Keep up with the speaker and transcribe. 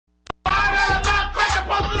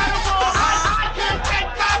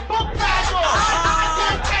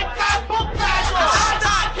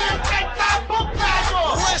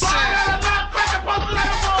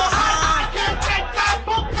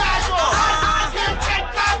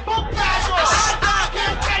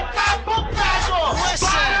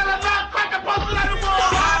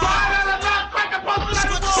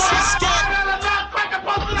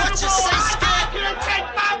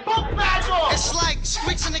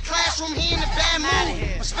classroom, he in a bad mood.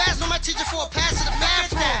 I'm spazzing on my teacher for a pass to the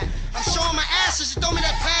bathroom. I'm showing my ass so she throw me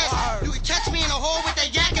that pass. You can catch me in a hole with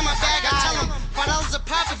that yak in my bag. I tell him $5 a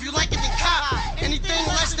pop, if you like it then cop. Anything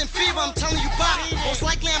less than fever, I'm telling you bop. Most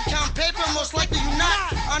likely I'm counting paper, most likely you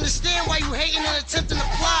not. I understand why you hating and attempting to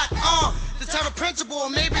plot. To tell the principal or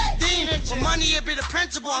maybe the dean. For money it be the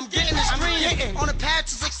principal, I'm getting this green. On the path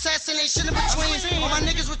to success and ain't shit in between. All my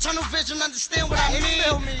niggas with tunnel vision understand what I mean.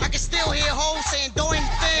 I can still hear hoes saying do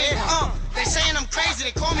anything. They saying I'm crazy,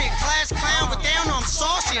 they call me a class clown, but they don't know I'm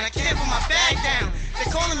saucy and I can't put my bag down. They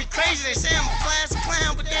calling me crazy, they say I'm a class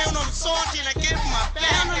clown, but they don't know I'm saucy and I can't put my bag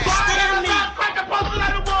down. Understand me?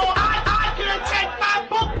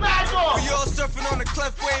 We all surfing on the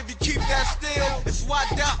cleft wave, you keep that still. It's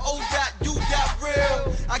Y.O.U.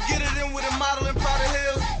 real. I get it in with a model in Prada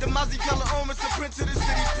Hills. The Mozzie color omens, the print to the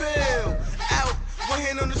city pill. Out, one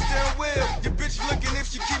hand on the steering wheel. Your bitch looking, if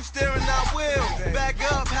she keeps staring, I will. Back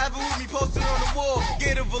up, have it with me posted on the wall.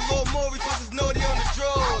 Get a velour Maury, plus it's naughty on the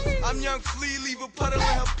drawers. I'm young flea, leave a puddle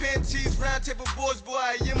in her panties. Round table boys, boy,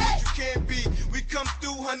 I am what you can't be. We come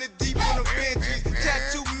through 100 deep on the benches.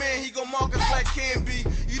 Tattoo man, he gon' mark us like can be.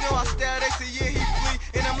 You know I style, they say yeah, he flee.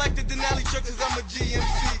 And I'm like the Denali truck, cause I'm a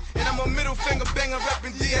GMC. And I'm a middle finger banger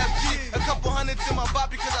reppin' DFG. A couple hundreds in my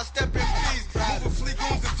bop because I step in peas. Moving flea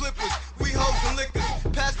goons and flippers, we hoes and liquors.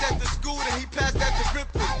 Pass that to school, then he passed that to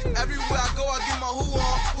rippers. Everywhere I go, I get my who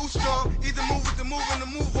on, who strong. Either move with the move and the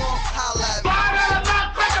move on. Holla at me. I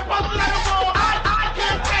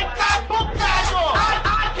can't take that book bag off.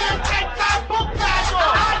 I can't take that book bag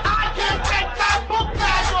off. I can't take that book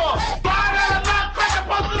bag off.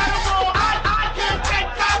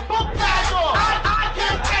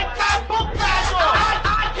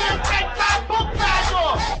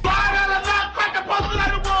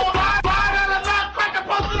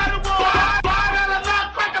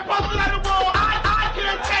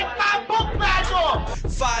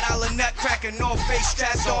 $5 Nutcracker, North Face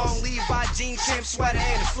straps on, Levi jeans, Tim sweater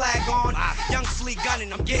and a flag on. Young flea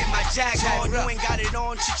gunning, I'm getting my jag on. You ain't got it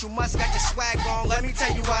on, shit, you must got your swag on. Let me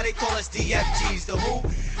tell you why they call us DFGs. The who?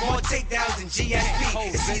 More takedowns than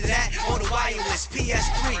GSP. It's either that or the wireless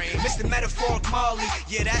PS3. Mr. Metaphoric Marley,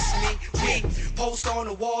 yeah, that's me. We post on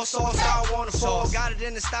the wall, saw style on the fall. Got it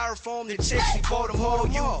in the styrofoam, the chicks, we bought them all.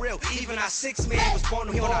 You real, even our 6 man was born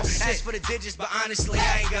to ball. Ask for the digits, but honestly,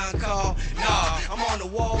 I ain't gonna call. Nah, I'm on the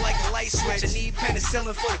wall like a light switch. I need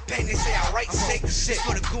penicillin for the pain, they say I write sick. Shit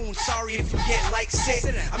for the goons, sorry if you get like sick.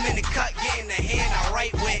 I'm in the cut, getting the hand I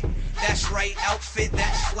write with. That's right, outfit,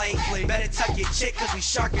 that's flight. Better tuck your chick, cause we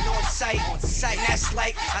sharking on sight. And that's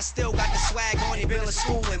like, I still got the swag on. You been in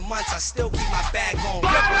school in months, I still keep my bag on. I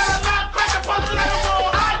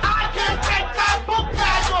can't take that book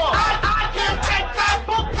bag off. I can't take that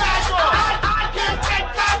book bag off. I can't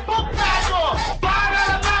take that book bag off.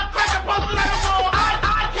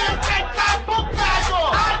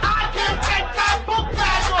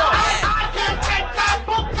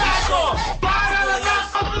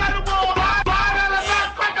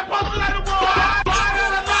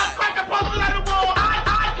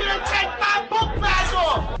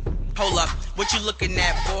 Hold up, what you looking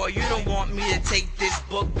at, boy? You don't want me to take this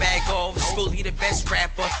book bag off. Schoolie the best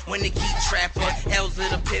rapper, when the key trapper. L's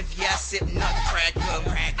little piff, yeah, I sip Nutcracker.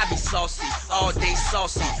 I be saucy, all day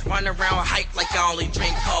saucy. Run around hype like I only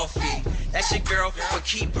drink coffee. That's your girl, but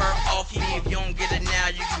keep her off me. If you don't get her now,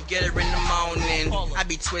 you can get her in the morning. I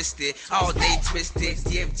be twisted, all day twisted.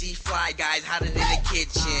 DFG fly guys, hotter than the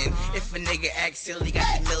kitchen. If a nigga act silly, got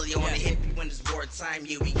the million on the hippie when it's wartime,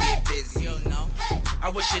 yeah, we get busy. I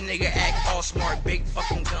wish a nigga act all smart, big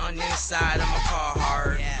fucking gun inside of my car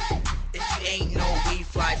hard. If you ain't no we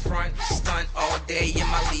fly front, stunt all day in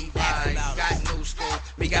my Levi's. Got new school,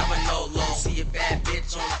 we got Manolo. See a bad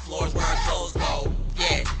bitch on the floors where her clothes go.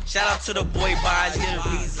 Yeah, shout out to the boy buys, he the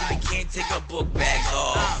reason we can't take our book bags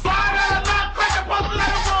off. I can't take that book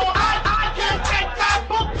bag off. I can't take that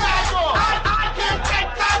book bag off. I can't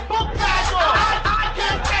take that book bag off.